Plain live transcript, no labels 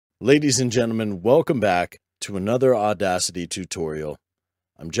Ladies and gentlemen, welcome back to another Audacity tutorial.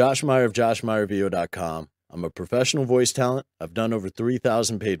 I'm Josh Meyer of JoshMeyerVO.com. I'm a professional voice talent. I've done over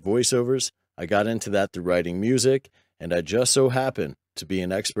 3,000 paid voiceovers. I got into that through writing music, and I just so happen to be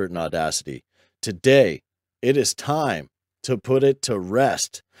an expert in Audacity. Today, it is time to put it to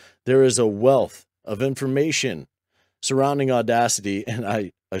rest. There is a wealth of information surrounding Audacity, and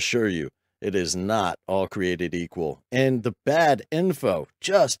I assure you, it is not all created equal. And the bad info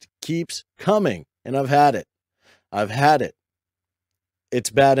just keeps coming. And I've had it. I've had it. It's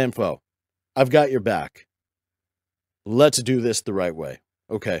bad info. I've got your back. Let's do this the right way.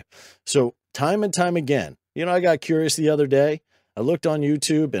 Okay. So time and time again, I got curious the other day. I looked on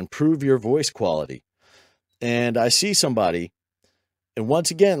YouTube, improve your voice quality. And I see somebody. And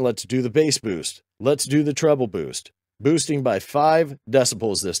once again, let's do the bass boost. Let's do the treble boost. Boosting by 5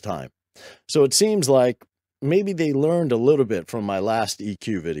 decibels this time. So it seems like maybe they learned a little bit from my last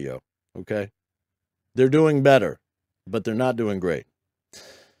EQ video, okay? They're doing better, but they're not doing great.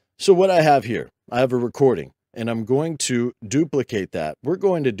 So what I have here, I have a recording, and I'm going to duplicate that. We're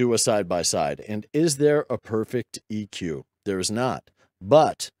going to do a side-by-side. And is there a perfect EQ? There is not.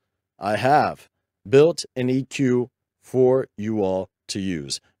 But I have built an EQ for you all to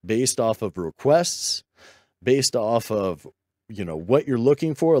use based off of requests, based off of what you're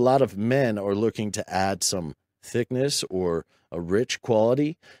looking for. A lot of men are looking to add some thickness or a rich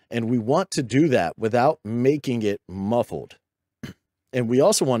quality, and we want to do that without making it muffled. And we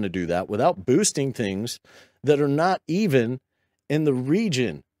also want to do that without boosting things that are not even in the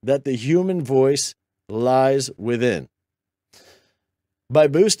region that the human voice lies within. By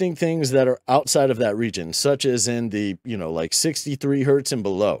boosting things that are outside of that region, such as in the, like 63 hertz and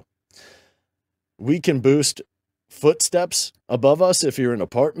below, we can boost footsteps above us if you're in an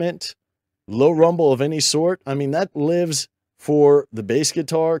apartment, low rumble of any sort. I mean, that lives for the bass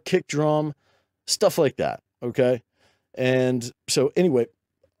guitar, kick drum, stuff like that, okay? And so anyway,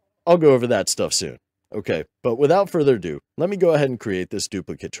 I'll go over that stuff soon, okay? But without further ado, let me go ahead and create this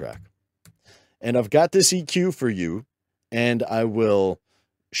duplicate track. And I've got this EQ for you, and I will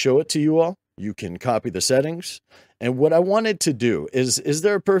show it to you all. You can copy the settings. And what I wanted to do is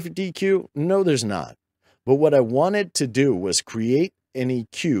there a perfect EQ? No, there's not. But what I wanted to do was create an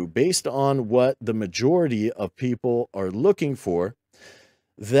EQ based on what the majority of people are looking for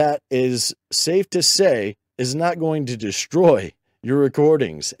that is safe to say is not going to destroy your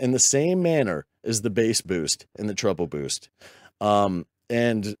recordings in the same manner as the bass boost and the treble boost,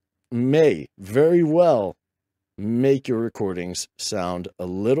 and may very well make your recordings sound a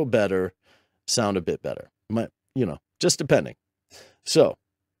little better, sound a bit better, just depending. So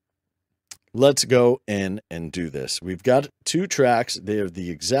let's go in and do this. We've got 2 tracks. They are the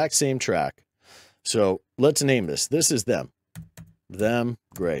exact same track. So let's name this. This is them. Them,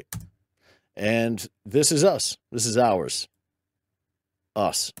 great. And this is us. This is ours.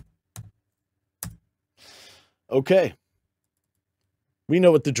 Us. Okay. We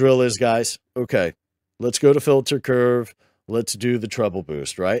know what the drill is, guys. Okay. Let's go to filter curve. Let's do the treble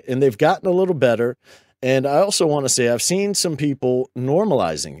boost, right? And they've gotten a little better. And I also want to say I've seen some people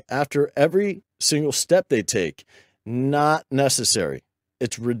normalizing after every single step they take. Not necessary.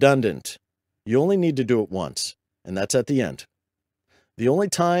 It's redundant. You only need to do it once, and that's at the end. The only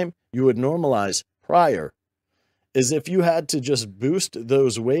time you would normalize prior is if you had to just boost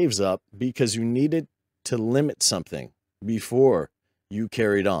those waves up because you needed to limit something before you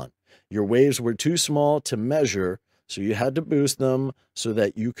carried on. Your waves were too small to measure, so you had to boost them so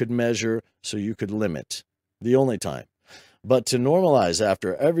that you could measure, so you could limit. The only time. But to normalize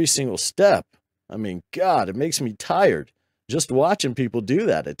after every single step, I mean, God, it makes me tired just watching people do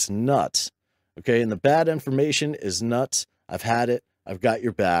that. It's nuts. Okay, and the bad information is nuts. I've had it. I've got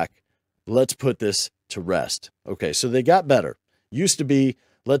your back. Let's put this to rest. Okay, so they got better. Used to be,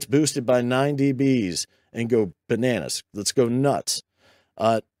 let's boost it by 9 dBs and go bananas. Let's go nuts.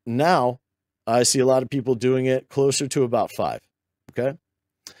 Now, I see a lot of people doing it closer to about 5, okay?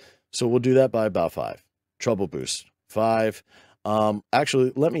 So we'll do that by about 5. Treble boost, 5.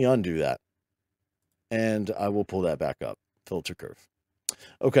 Actually, let me undo that, and I will pull that back up. Filter curve.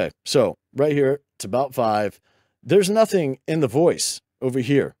 Okay, so right here, it's about 5. There's nothing in the voice over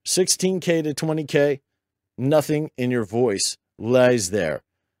here. 16K to 20K, nothing in your voice lies there.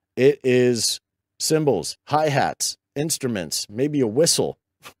 It is cymbals, hi-hats, instruments, maybe a whistle,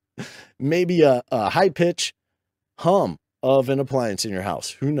 maybe a high-pitch hum of an appliance in your house.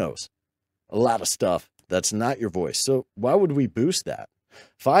 Who knows? A lot of stuff that's not your voice. So why would we boost that?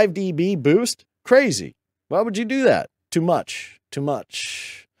 5 dB boost? Crazy. Why would you do that? Too much. Too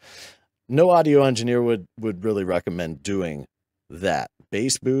much. No audio engineer would really recommend doing that.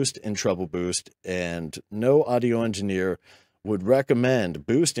 bass boost and treble boost, and no audio engineer would recommend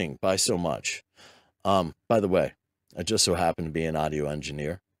boosting by so much. By the way, I just so happen to be an audio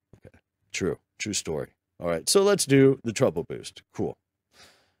engineer. Okay. True story. All right, so let's do the treble boost. Cool.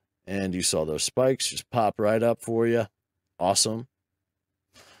 And you saw those spikes just pop right up for you. Awesome.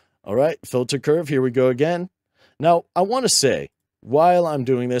 All right, filter curve, here we go again. Now, I want to say, while I'm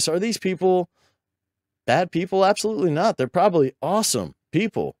doing this, are these people bad people? Absolutely not. They're probably awesome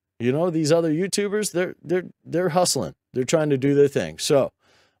people. You know, these other YouTubers, they're hustling. They're trying to do their thing. So,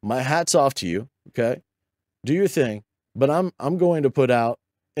 my hat's off to you, okay? Do your thing, but I'm going to put out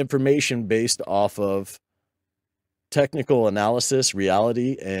information based off of technical analysis,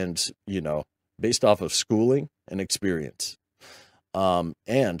 reality, and, you know, based off of schooling and experience.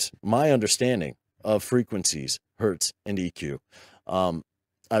 And my understanding of frequencies, hertz, and EQ.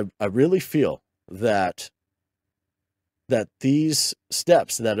 I really feel that these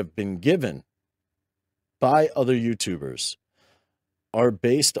steps that have been given by other YouTubers are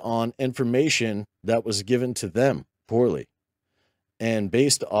based on information that was given to them poorly and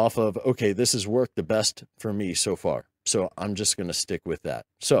based off of, okay, this has worked the best for me so far. So I'm just going to stick with that.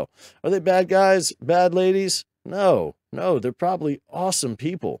 So are they bad guys, bad ladies? No, they're probably awesome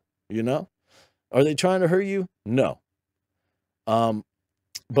people, you know? Are they trying to hurt you? No.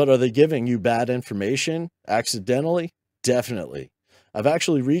 But are they giving you bad information accidentally? Definitely. I've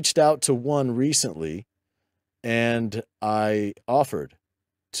actually reached out to one recently, and I offered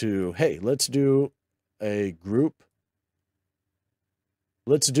to, hey, let's do a group.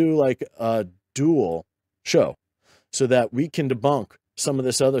 Let's do like a dual show so that we can debunk some of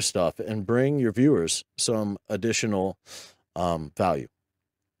this other stuff and bring your viewers some additional value.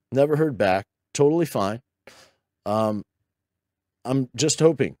 Never heard back. Totally fine. I'm just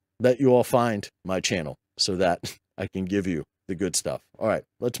hoping that you all find my channel so that I can give you the good stuff. All right,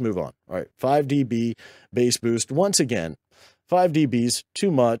 let's move on. All right, 5 dB bass boost. Once again, 5 dBs,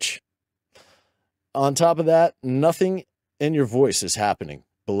 too much. On top of that, nothing in your voice is happening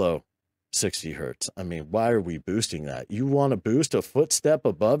below 60 hertz. I mean, why are we boosting that? You want to boost a footstep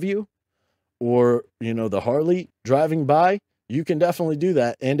above you, or, you know, the Harley driving by? You can definitely do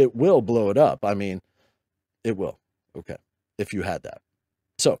that, and it will blow it up. I mean, it will. Okay, if you had that.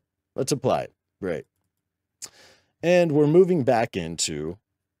 So let's apply it. Great. And we're moving back into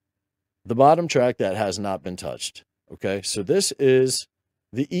the bottom track that has not been touched. Okay, so this is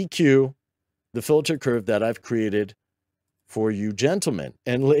the EQ, the filter curve that I've created for you gentlemen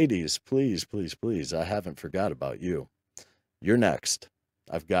and ladies. Please, please, please, I haven't forgot about you. You're next.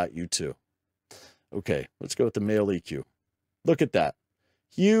 I've got you too. Okay, let's go with the male EQ. Look at that.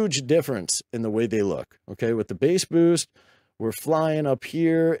 Huge difference in the way they look. Okay, with the bass boost, we're flying up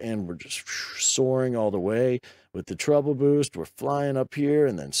here and we're just soaring all the way. With the treble boost, we're flying up here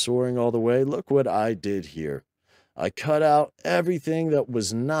and then soaring all the way. Look what I did here. I cut out everything that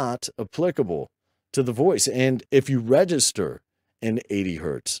was not applicable to the voice. And if you register in 80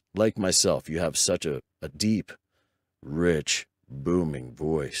 hertz, like myself, you have such a deep, rich, booming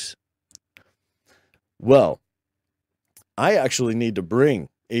voice. Well, I actually need to bring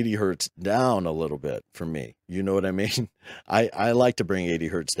 80 hertz down a little bit for me. You know what I mean? I like to bring 80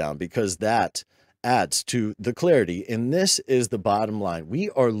 hertz down because that adds to the clarity. And this is the bottom line. We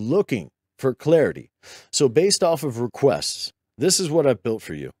are looking for clarity. So based off of requests, this is what I've built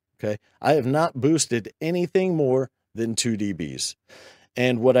for you. Okay. I have not boosted anything more than 2 dBs.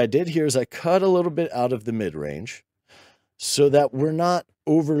 And what I did here is I cut a little bit out of the mid range so that we're not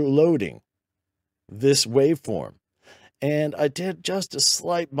overloading this waveform. And I did just a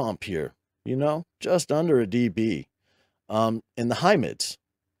slight bump here, you know, just under a dB in the high mids.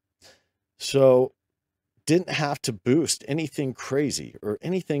 So didn't have to boost anything crazy or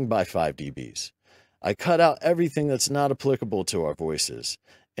anything by 5 dBs. I cut out everything that's not applicable to our voices.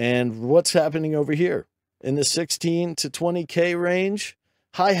 And what's happening over here in the 16 to 20K range?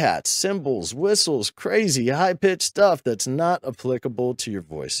 Hi-hats, cymbals, whistles, crazy high-pitched stuff that's not applicable to your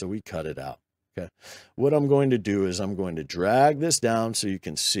voice. So we cut it out. Okay. What I'm going to do is I'm going to drag this down so you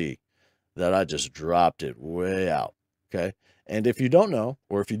can see that I just dropped it way out. Okay. And if you don't know,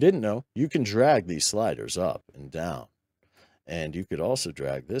 or if you didn't know, you can drag these sliders up and down. And you could also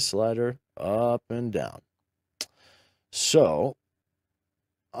drag this slider up and down. So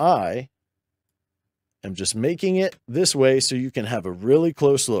I am just making it this way so you can have a really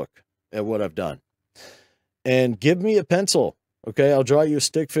close look at what I've done. And give me a pencil. Okay, I'll draw you a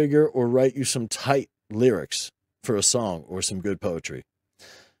stick figure or write you some tight lyrics for a song or some good poetry.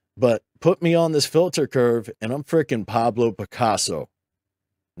 But put me on this filter curve and I'm freaking Pablo Picasso.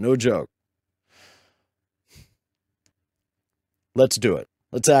 No joke. Let's do it.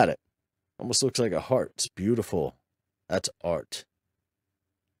 Let's add it. Almost looks like a heart. It's beautiful. That's art.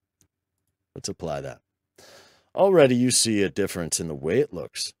 Let's apply that. Already you see a difference in the way it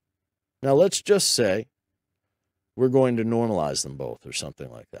looks. Now let's just say we're going to normalize them both or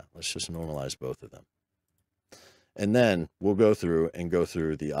something like that. Let's just normalize both of them. And then we'll go through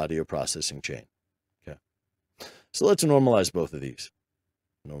the audio processing chain. Okay. So let's normalize both of these.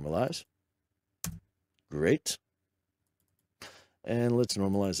 Normalize. Great. And let's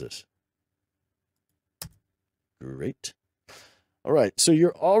normalize this. Great. All right. So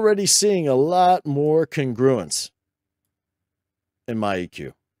you're already seeing a lot more congruence in my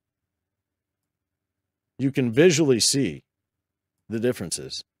EQ. You can visually see the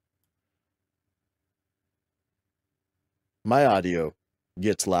differences. My audio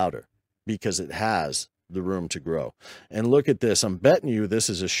gets louder because it has the room to grow. And look at this. I'm betting you this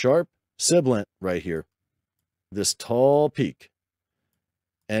is a sharp sibilant right here. This tall peak.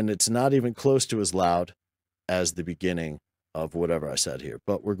 And it's not even close to as loud as the beginning of whatever I said here.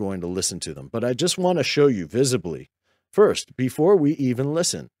 But we're going to listen to them. But I just want to show you visibly first, before we even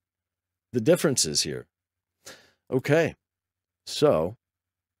listen, the differences here. Okay. So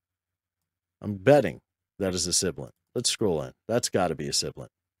I'm betting that is a sibilant. Let's scroll in. That's got to be a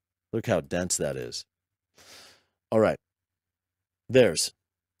sibilant. Look how dense that is. All right. There's.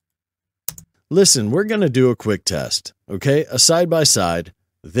 Listen, we're going to do a quick test. Okay. A side by side.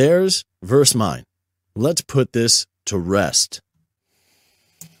 Theirs versus mine. Let's put this to rest.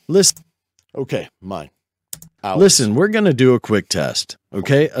 Listen. Okay. Mine. Ours. Listen, we're going to do a quick test.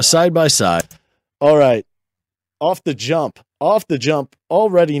 Okay. A side by side. All right. Off the jump,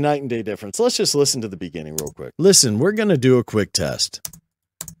 already night and day difference. Let's just listen to the beginning real quick. Listen, we're going to do a quick test.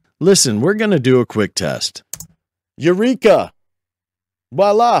 Listen, we're going to do a quick test. Eureka!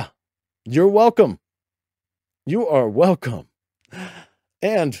 Voila! You're welcome. You are welcome.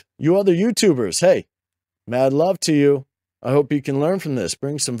 And you other YouTubers, hey, mad love to you. I hope you can learn from this.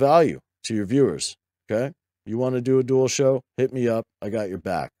 Bring some value to your viewers, okay? You want to do a dual show? Hit me up. I got your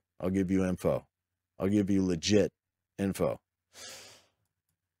back. I'll give you info. I'll give you legit info.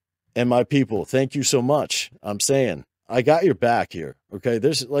 And my people, thank you so much. I'm saying, I got your back here. Okay.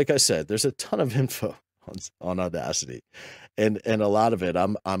 There's, like I said, there's a ton of info on Audacity. And a lot of it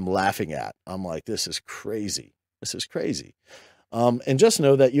I'm laughing at. I'm like, this is crazy. This is crazy. And just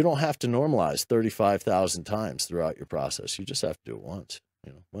know that you don't have to normalize 35,000 times throughout your process. You just have to do it once,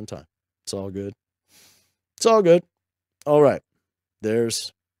 one time. It's all good. It's all good. All right.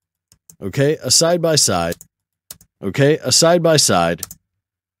 There's. Okay, a side by side. Okay, a side by side.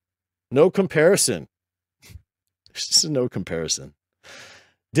 No comparison. There's just no comparison.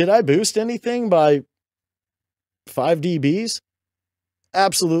 Did I boost anything by 5 dBs?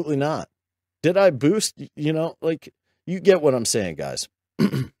 Absolutely not. Did I boost, like, you get what I'm saying, guys.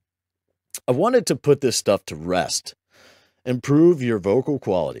 I wanted to put this stuff to rest. Improve your vocal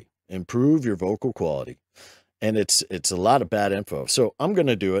quality. Improve your vocal quality. And it's a lot of bad info. So I'm going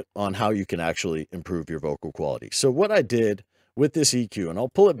to do it on how you can actually improve your vocal quality. So what I did with this EQ, and I'll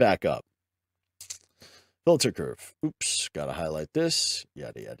pull it back up. Filter curve. Oops, got to highlight this.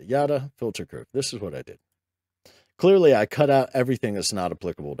 Yada, yada, yada. Filter curve. This is what I did. Clearly, I cut out everything that's not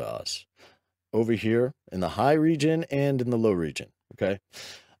applicable to us. Over here in the high region and in the low region. Okay.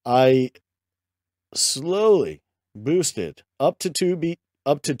 I slowly boosted up to 2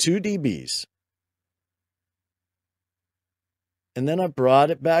 dBs. And then I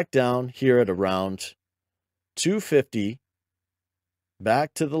brought it back down here at around 250,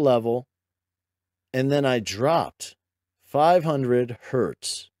 back to the level. And then I dropped 500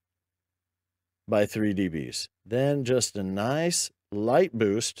 hertz by 3 dBs. Then just a nice light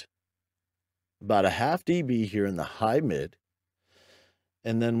boost, about a half dB here in the high mid.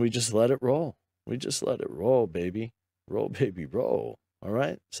 And then we just let it roll. We just let it roll, baby. Roll, baby, roll. All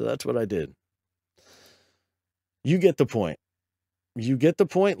right. So that's what I did. You get the point. You get the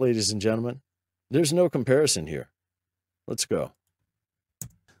point, ladies and gentlemen. There's no comparison here. Let's go.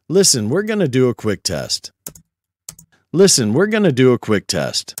 Listen, we're going to do a quick test. Listen, we're going to do a quick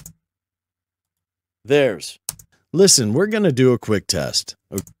test. Theirs. Listen, we're going to do a quick test.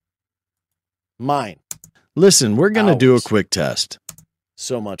 Mine. Listen, we're going to do a quick test.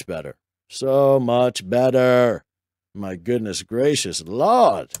 So much better. So much better. My goodness gracious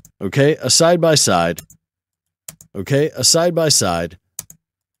Lord. Okay, a side by side. Okay, a side by side.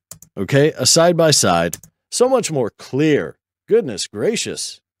 Okay, a side by side. So much more clear. Goodness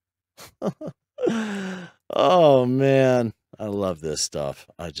gracious. Oh, man. I love this stuff.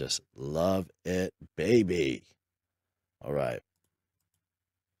 I just love it, baby. All right.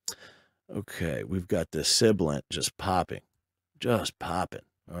 Okay, we've got this sibilant just popping. Just popping.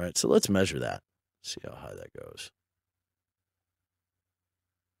 All right, so let's measure that. See how high that goes.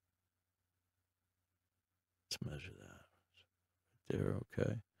 Let's measure that. There,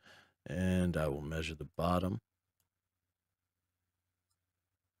 okay. And I will measure the bottom.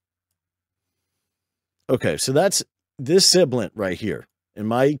 Okay, so that's this sibilant right here. In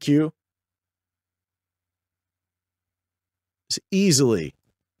my EQ, it's easily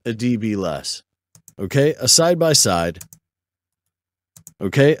a dB less. Okay, a side-by-side.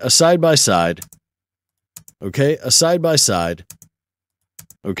 Okay, a side-by-side. Okay, a side-by-side.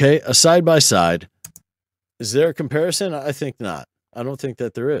 Okay, a side-by-side. Is there a comparison? I think not. I don't think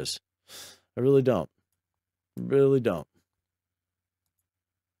that there is. I really don't. Really don't.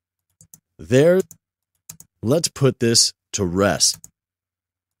 There, let's put this to rest.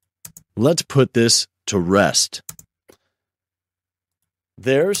 Let's put this to rest.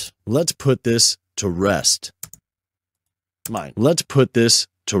 Let's put this to rest. Mine. Let's put this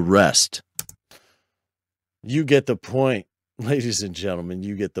to rest. You get the point, ladies and gentlemen.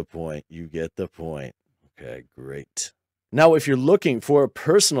 You get the point. You get the point. Okay, great. Now, if you're looking for a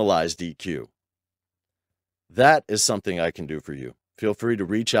personalized EQ, that is something I can do for you. Feel free to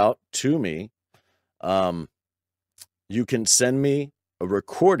reach out to me. You can send me a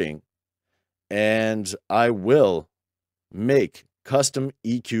recording and I will make custom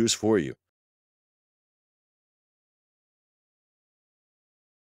EQs for you.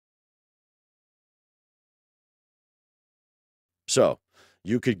 So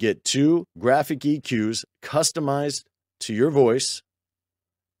you could get 2 graphic EQs customized to your voice,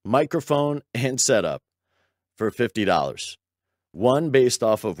 microphone, and setup for $50. One based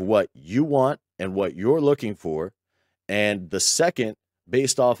off of what you want and what you're looking for, and the second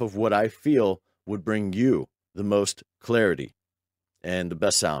based off of what I feel would bring you the most clarity and the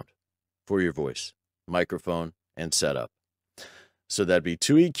best sound for your voice, microphone, and setup. So that'd be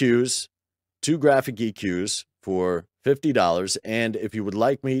 2 EQs, 2 graphic EQs for $50. And if you would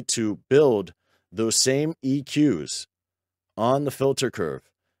like me to build those same EQs on the filter curve,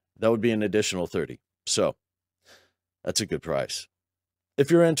 that would be an additional $30. So that's a good price. If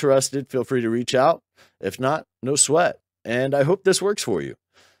you're interested, feel free to reach out. If not, no sweat. And I hope this works for you.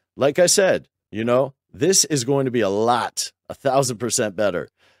 Like I said, you know, this is going to be a lot, 1,000% better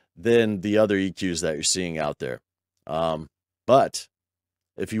than the other EQs that you're seeing out there. But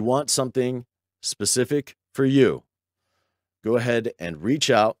if you want something specific for you, go ahead and reach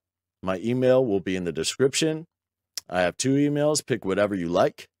out. My email will be in the description. I have 2 emails. Pick whatever you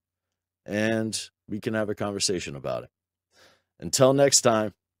like, and we can have a conversation about it. Until next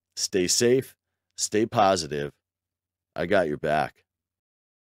time, stay safe, stay positive. I got your back.